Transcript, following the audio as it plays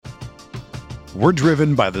We're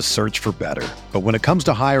driven by the search for better. But when it comes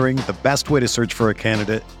to hiring, the best way to search for a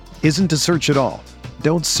candidate isn't to search at all.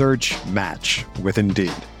 Don't search, match with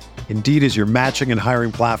Indeed. Indeed is your matching and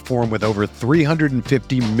hiring platform with over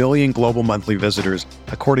 350 million global monthly visitors,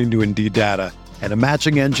 according to Indeed data, and a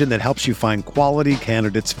matching engine that helps you find quality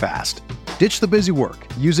candidates fast. Ditch the busy work.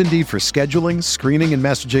 Use Indeed for scheduling, screening, and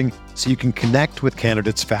messaging so you can connect with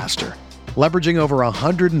candidates faster. Leveraging over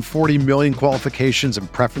 140 million qualifications and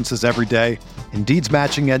preferences every day, Indeed's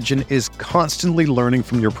matching engine is constantly learning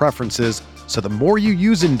from your preferences, so the more you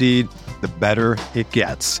use Indeed, the better it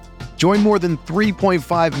gets. Join more than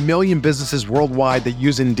 3.5 million businesses worldwide that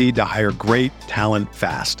use Indeed to hire great talent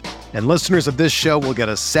fast. And listeners of this show will get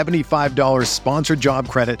a $75 sponsored job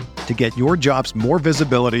credit to get your jobs more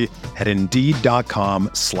visibility at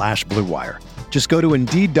Indeed.com/Blue Wire. Just go to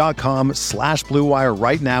Indeed.com/Blue Wire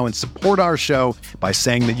right now and support our show by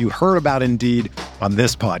saying that you heard about Indeed on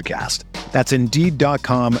this podcast. That's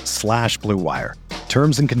Indeed.com/Blue Wire.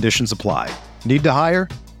 Terms and conditions apply. Need to hire?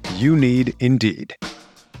 You need Indeed.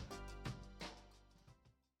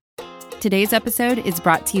 Today's episode is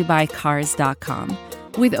brought to you by Cars.com.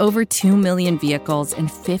 With over 2 million vehicles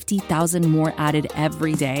and 50,000 more added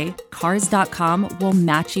every day, Cars.com will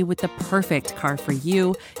match you with the perfect car for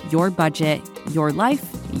you, your budget, your life,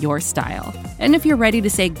 your style. And if you're ready to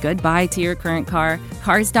say goodbye to your current car,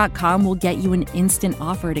 Cars.com will get you an instant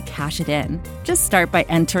offer to cash it in. Just start by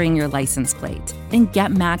entering your license plate and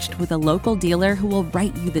get matched with a local dealer who will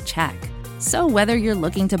write you the check. So whether you're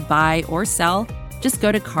looking to buy or sell, just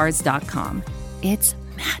go to Cars.com. It's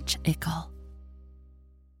magical.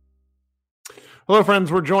 Hello,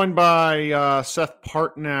 friends. We're joined by Seth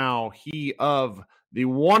Partnow, he of the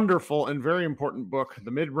wonderful and very important book,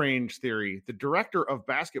 The Mid-Range Theory, the director of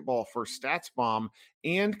basketball for Statsbomb,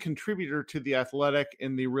 and contributor to The Athletic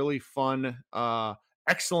in the really fun,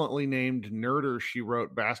 excellently named Nerder She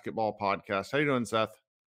Wrote basketball podcast. How you doing, Seth?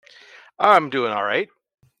 I'm doing all right.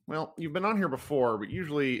 Well, you've been on here before, but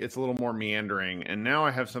usually it's a little more meandering, and now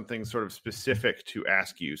I have something sort of specific to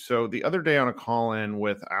ask you. So the other day on a call-in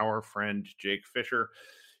with our friend Jake Fisher,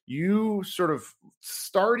 you sort of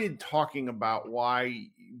started talking about why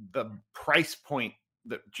the price point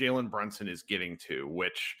that Jalen Brunson is getting to,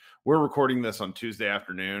 which we're recording this on Tuesday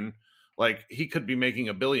afternoon. Like, he could be making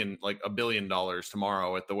 $1 billion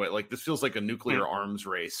tomorrow at the way, like, this feels like a nuclear arms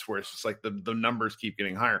race where it's just like the numbers keep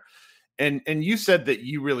getting higher. And you said that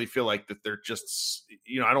you really feel like that they're just,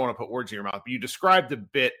 I don't want to put words in your mouth, but you described a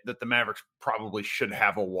bit that the Mavericks probably should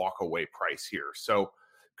have a walk-away price here. So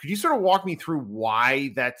could you sort of walk me through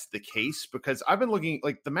why that's the case? Because I've been looking,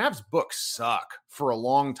 like, the Mavs books suck for a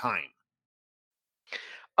long time.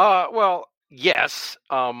 Well, yes.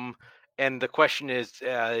 And the question is,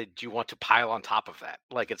 do you want to pile on top of that?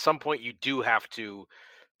 Like, at some point you do have to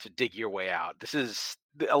dig your way out. This is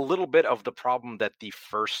a little bit of the problem that the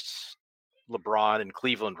first LeBron and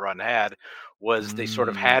Cleveland run had, was they sort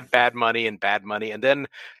of had bad money, and then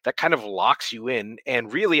that kind of locks you in.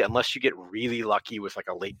 And really, unless you get really lucky with like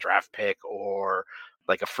a late draft pick or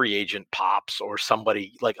like a free agent pops or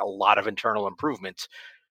somebody like a lot of internal improvements,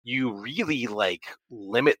 you really like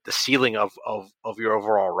limit the ceiling of your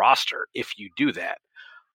overall roster if you do that.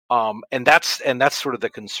 And that's sort of the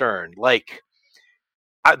concern. Like,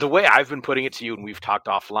 the way I've been putting it to you, and we've talked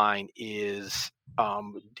offline, is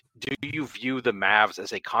do you view the Mavs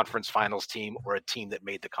as a conference finals team or a team that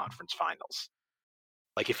made the conference finals?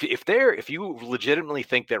 Like, if you legitimately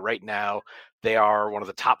think that right now they are one of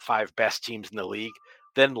the top 5 best teams in the league,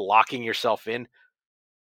 then locking yourself in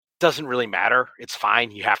doesn't really matter. It's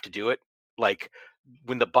fine. You have to do it. Like,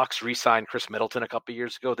 when the Bucks re-signed Chris Middleton a couple of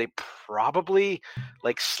years ago, they probably,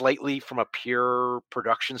 like, slightly from a pure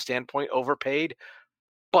production standpoint overpaid,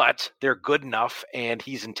 but they're good enough and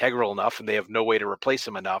he's integral enough and they have no way to replace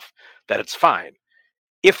him enough that it's fine.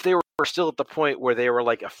 If they were still at the point where they were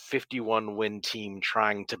like a 51-win team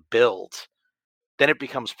trying to build, then it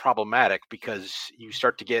becomes problematic because you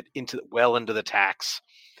start to get into the tax,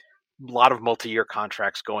 a lot of multi-year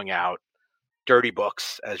contracts going out, dirty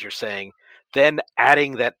books, as you're saying. Then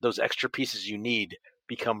adding those extra pieces you need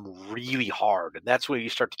become really hard. And that's when you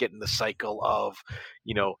start to get in the cycle of,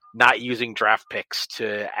 not using draft picks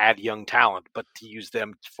to add young talent, but to use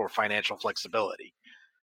them for financial flexibility.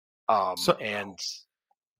 So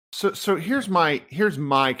here's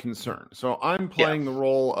my concern. So I'm playing the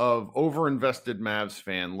role of overinvested Mavs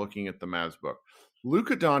fan looking at the Mavs book.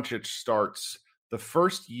 Luka Doncic starts the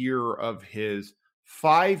first year of his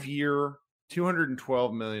 5-year,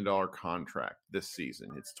 $212 million contract this season.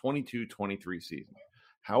 It's 22-23 season.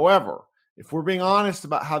 However, if we're being honest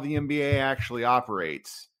about how the NBA actually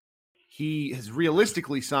operates, he has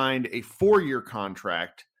realistically signed a 4-year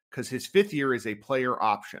contract because his 5th year is a player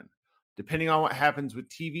option. Depending on what happens with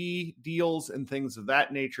TV deals and things of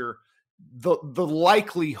that nature, the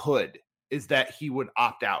likelihood is that he would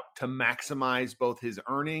opt out to maximize both his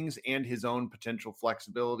earnings and his own potential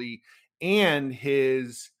flexibility and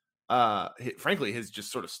frankly, his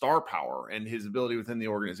just sort of star power and his ability within the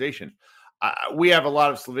organization. We have a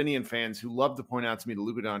lot of Slovenian fans who love to point out to me that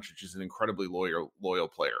Luka Doncic is an incredibly loyal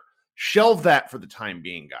player. Shelve that for the time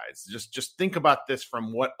being, guys. Just think about this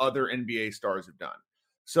from what other NBA stars have done.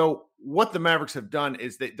 So what the Mavericks have done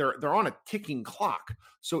is that they're on a ticking clock.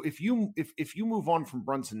 So if you move on from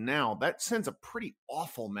Brunson now, that sends a pretty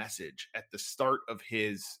awful message at the start of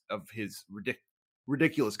his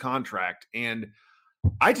ridiculous contract. And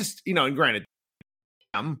I just, and granted,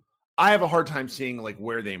 I have a hard time seeing like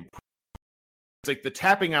where they improve. It's like the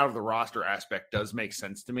tapping out of the roster aspect does make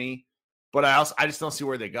sense to me, but I just don't see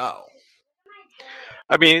where they go.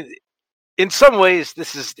 I mean, in some ways,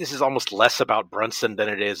 this is almost less about Brunson than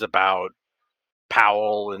it is about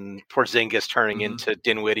Powell and Porzingis turning into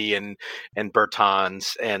Dinwiddie and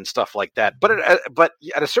Bertans and stuff like that. But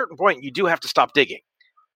at a certain point, you do have to stop digging.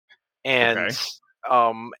 And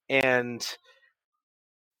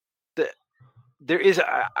there is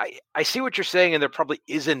I see what you're saying, and there probably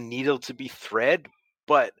is a needle to be thread.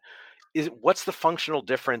 But what's the functional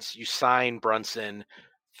difference? You sign Brunson.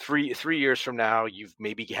 3 years from now, you've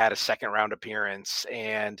maybe had a second round appearance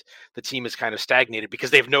and the team is kind of stagnated because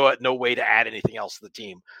they have no way to add anything else to the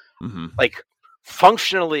team. Mm-hmm. Like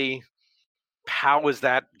functionally, how does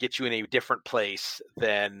that get you in a different place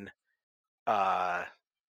than, not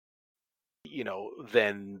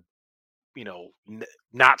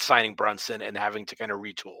signing Brunson and having to kind of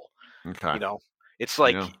retool? Okay. It's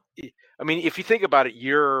like, I mean, if you think about it,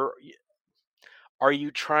 are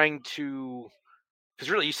you trying to, because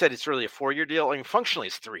really, you said it's really a 4-year deal. I mean, functionally,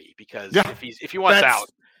 it's 3 because if he wants out,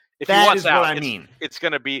 it's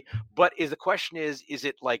going to be. But the question is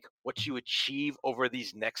it like what you achieve over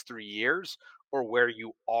these next 3 years, or where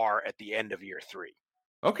you are at the end of year 3?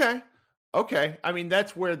 Okay. I mean,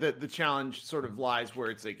 that's where the challenge sort of lies. Where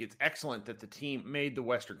it's like it's excellent that the team made the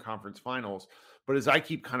Western Conference Finals, but as I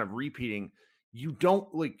keep kind of repeating, you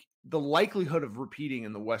don't like. The likelihood of repeating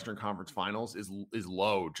in the Western Conference Finals is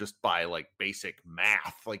low just by like basic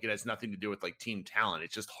math. Like it has nothing to do with like team talent.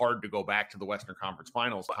 It's just hard to go back to the Western Conference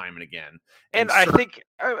Finals time and again. And I think,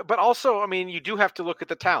 but also, I mean, you do have to look at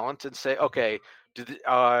the talent and say, okay,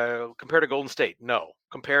 compared to Golden State, no.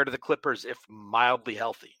 Compared to the Clippers, if mildly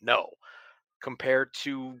healthy, no. Compared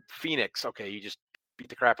to Phoenix, okay, you just beat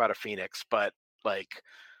the crap out of Phoenix, but like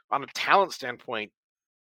on a talent standpoint,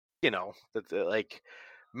 like.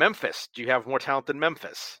 Memphis, do you have more talent than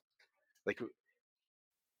Memphis? Like,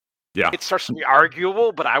 it starts to be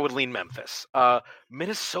arguable, but I would lean Memphis.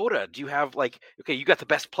 Minnesota, do you have you got the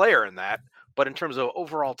best player in that, but in terms of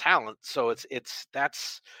overall talent, so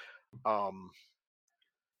that's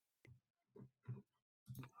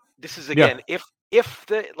this is again if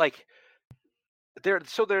the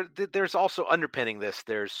there's also underpinning this.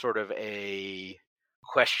 There's sort of a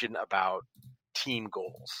question about team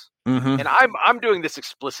goals. Mm-hmm. And I'm doing this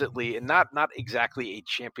explicitly and not exactly a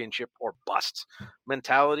championship or bust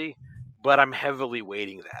mentality, but I'm heavily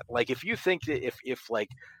weighting that. Like if you think that if like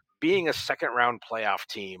being a second round playoff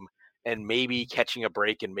team and maybe catching a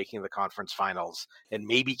break and making the conference finals and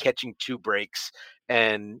maybe catching 2 breaks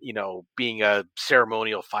and being a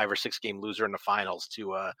ceremonial 5 or 6 game loser in the finals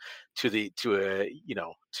to a kind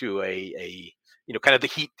of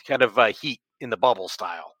the heat in the bubble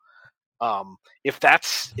style. If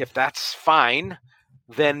that's fine,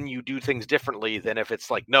 then you do things differently than if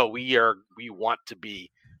it's like, no, we want to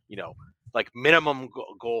be, like minimum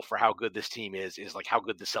goal for how good this team is like how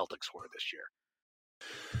good the Celtics were this year.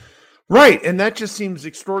 Right. And that just seems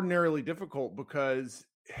extraordinarily difficult because,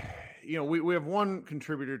 we have one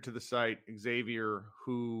contributor to the site, Xavier,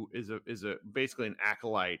 who is basically an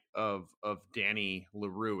acolyte of Danny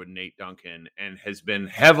LaRue and Nate Duncan, and has been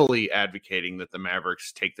heavily advocating that the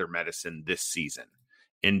Mavericks take their medicine this season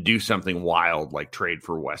and do something wild like trade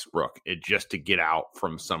for Westbrook, just to get out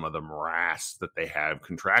from some of the morass that they have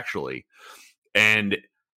contractually. And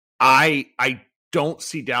I don't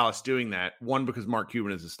see Dallas doing that. 1, because Mark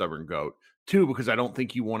Cuban is a stubborn goat. 2, because I don't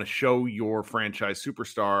think you want to show your franchise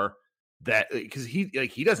superstar that, because he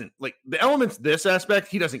doesn't like the elements. This aspect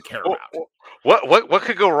he doesn't care about. What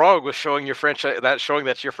could go wrong with showing your franchise showing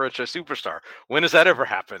that's your franchise superstar? When has that ever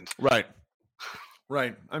happened? Right.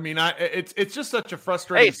 I mean, it's just such a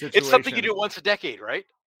frustrating situation. It's something you do once a decade, right?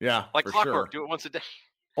 Yeah, like clockwork. Sure. Do it once a day.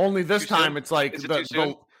 Only this time, it's like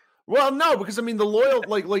Well, no, because I mean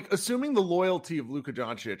like assuming the loyalty of Luka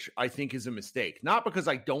Doncic, I think is a mistake. Not because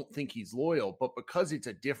I don't think he's loyal, but because it's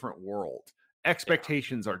a different world.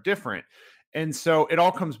 Expectations are different. And so it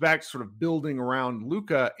all comes back to sort of building around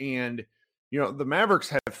Luka. And the Mavericks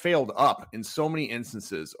have failed up in so many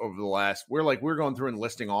instances over the last. We're going through and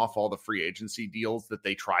listing off all the free agency deals that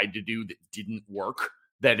they tried to do that didn't work,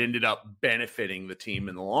 that ended up benefiting the team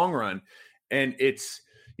in the long run. And it's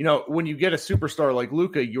when you get a superstar like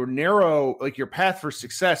Luka, your path for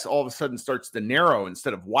success all of a sudden starts to narrow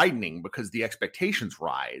instead of widening because the expectations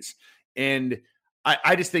rise. And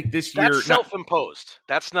I just think this year that's self-imposed.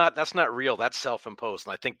 That's not real. That's self-imposed.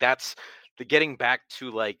 And I think that's the getting back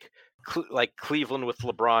to like Cleveland with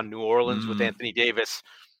LeBron, New Orleans with Anthony Davis,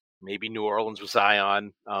 maybe New Orleans with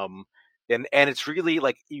Zion. And it's really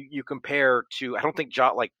like you compare to, I don't think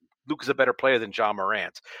Luka's a better player than Ja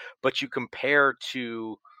Morant, but you compare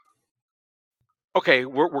to, okay,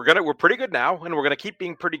 we're pretty good now, and we're gonna keep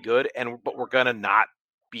being pretty good, but we're gonna not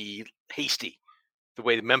be hasty the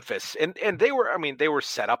way Memphis and they were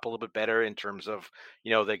set up a little bit better in terms of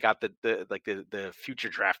they got the future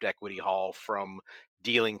draft equity haul from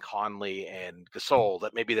dealing Conley and Gasol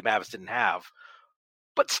that maybe the Mavs didn't have,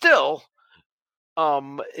 but still,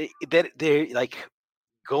 that they like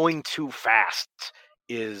going too fast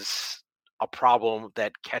is a problem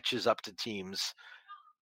that catches up to teams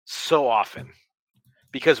so often.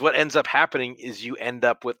 Because what ends up happening is you end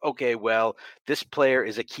up with, okay, well, this player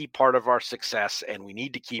is a key part of our success and we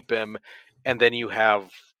need to keep him. And then you have,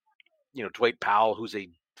 Dwight Powell, who's a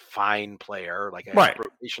fine player, like a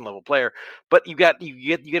rotation level player. But you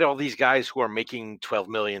get all these guys who are making 12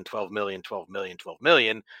 million,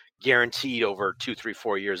 guaranteed over 2, 3,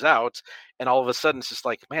 4 years out. And all of a sudden it's just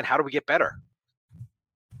like, man, how do we get better?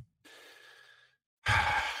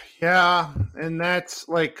 Yeah, and that's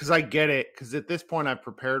because I get it, because at this point I've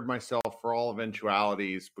prepared myself for all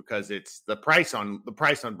eventualities, because it's the price on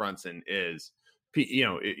Brunson is,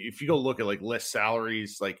 if you go look at list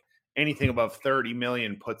salaries, anything above 30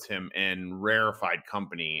 million puts him in rarefied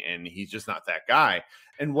company, and he's just not that guy.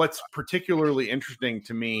 And what's particularly interesting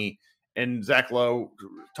to me, and Zach Lowe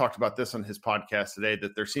talked about this on his podcast today,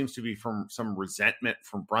 that there seems to be some resentment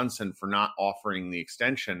from Brunson for not offering the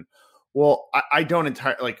extension. Well, I don't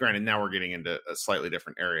entirely, granted, now we're getting into a slightly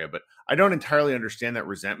different area, but I don't entirely understand that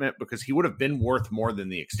resentment, because he would have been worth more than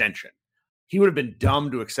the extension. He would have been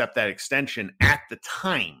dumb to accept that extension at the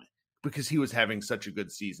time because he was having such a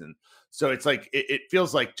good season. So it's it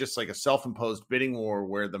feels like just like a self-imposed bidding war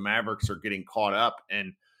where the Mavericks are getting caught up.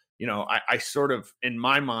 And, I sort of, in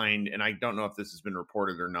my mind, and I don't know if this has been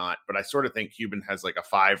reported or not, but I sort of think Cuban has a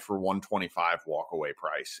 5 for 125 walk-away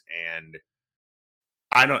price. And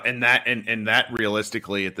I don't, and that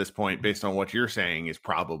realistically at this point, based on what you're saying, is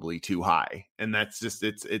probably too high. And that's just,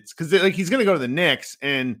 it's because he's going to go to the Knicks,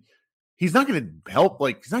 and he's not going to help.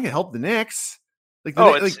 He's not going to help the Knicks.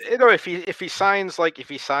 If he signs a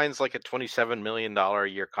 $27 million a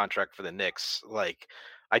year contract for the Knicks,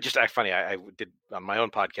 I did on my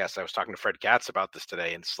own podcast, I was talking to Fred Katz about this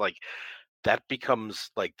today, and it's that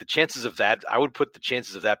becomes the chances of that. I would put the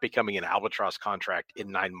chances of that becoming an albatross contract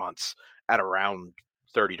in 9 months at around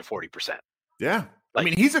 30 to 40%. Yeah. I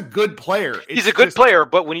mean, he's a good player. He's a good player,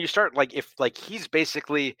 but when you start he's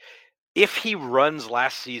basically, if he runs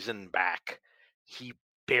last season back, he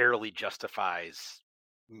barely justifies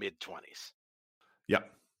mid-20s.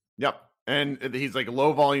 Yep. And he's a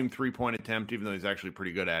low volume 3-point attempt, even though he's actually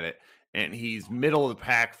pretty good at it. And he's middle of the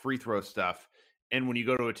pack free throw stuff. And when you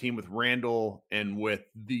go to a team with Randall and with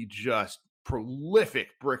the just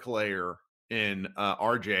prolific bricklayer in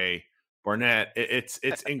RJ Barnett, it's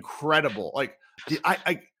incredible.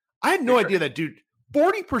 I had no idea that, dude,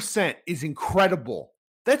 40% is incredible.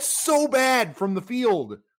 That's so bad from the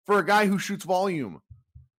field for a guy who shoots volume.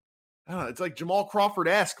 I don't know. It's like Jamal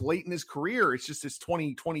Crawford-esque late in his career. It's just his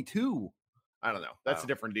 2022. I don't know. That's a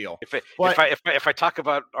different deal. If I talk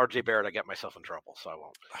about RJ Barrett, I get myself in trouble, so I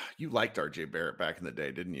won't. You liked RJ Barrett back in the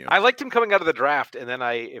day, didn't you? I liked him coming out of the draft, and then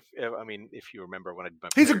if you remember when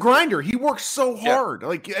he's a grinder. He works so hard.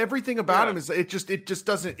 Everything about him is it just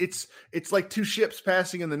doesn't. It's like two ships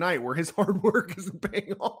passing in the night where his hard work isn't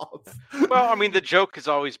paying off. Well, the joke has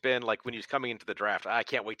always been when he was coming into the draft, I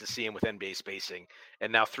can't wait to see him with NBA spacing.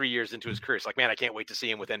 And now 3 years into his career, it's man, I can't wait to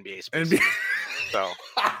see him with NBA spacing. So.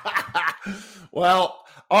 Well,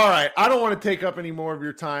 all right. I don't want to take up any more of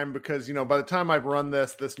your time because, by the time I've run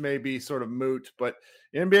this may be sort of moot, but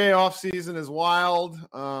NBA offseason is wild.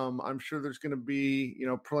 I'm sure there's going to be,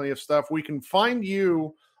 plenty of stuff. We can find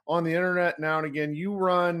you on the internet now and again. You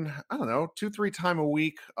run, I don't know, 2-3 times a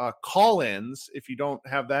week call-ins. If you don't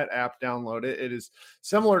have that app, download it. It is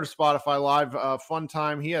similar to Spotify Live. Fun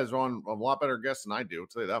time. He has on a lot better guests than I do, I'll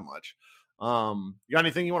tell you that much. You got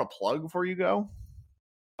anything you want to plug before you go?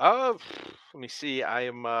 Let me see. I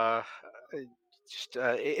am just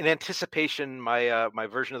in anticipation. My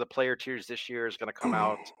version of the player tiers this year is going to come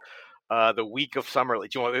out the week of Summer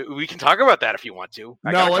League. We can talk about that if you want to.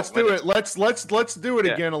 No, let's do it. Let's do it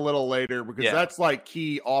again a little later, because that's like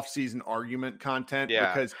key off-season argument content.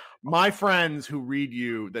 Yeah. Because my friends who read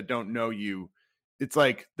you that don't know you, it's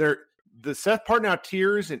like the Seth Partnow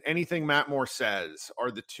tiers and anything Matt Moore says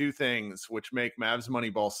are the two things which make Mavs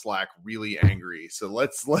Moneyball Slack really angry. So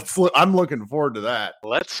I'm looking forward to that.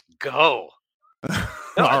 Let's go.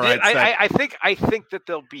 All right. I think that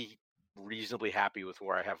they'll be reasonably happy with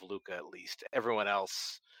where I have Luka. At least everyone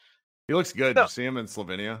else, he looks good. Did you see him in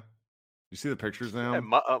Slovenia? You see the pictures now?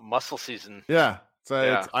 Muscle season. Yeah.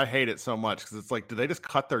 I hate it so much, because it's like, do they just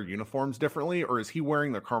cut their uniforms differently, or is he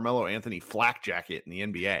wearing the Carmelo Anthony flak jacket in the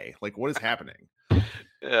NBA? Like, what is happening?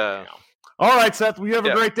 Yeah. All right, Seth. We have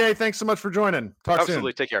a great day. Thanks so much for joining. Talk soon.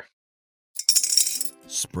 Absolutely. Take care.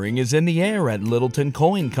 Spring is in the air at Littleton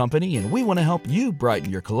Coin Company, and we want to help you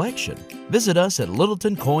brighten your collection. Visit us at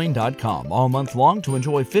littletoncoin.com all month long to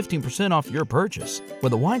enjoy 15% off your purchase.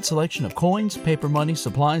 With a wide selection of coins, paper money,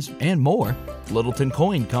 supplies, and more, Littleton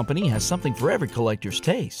Coin Company has something for every collector's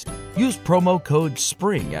taste. Use promo code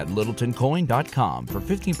SPRING at littletoncoin.com for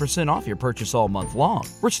 15% off your purchase all month long.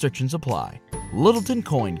 Restrictions apply. Littleton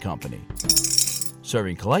Coin Company.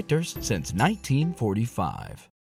 Serving collectors since 1945.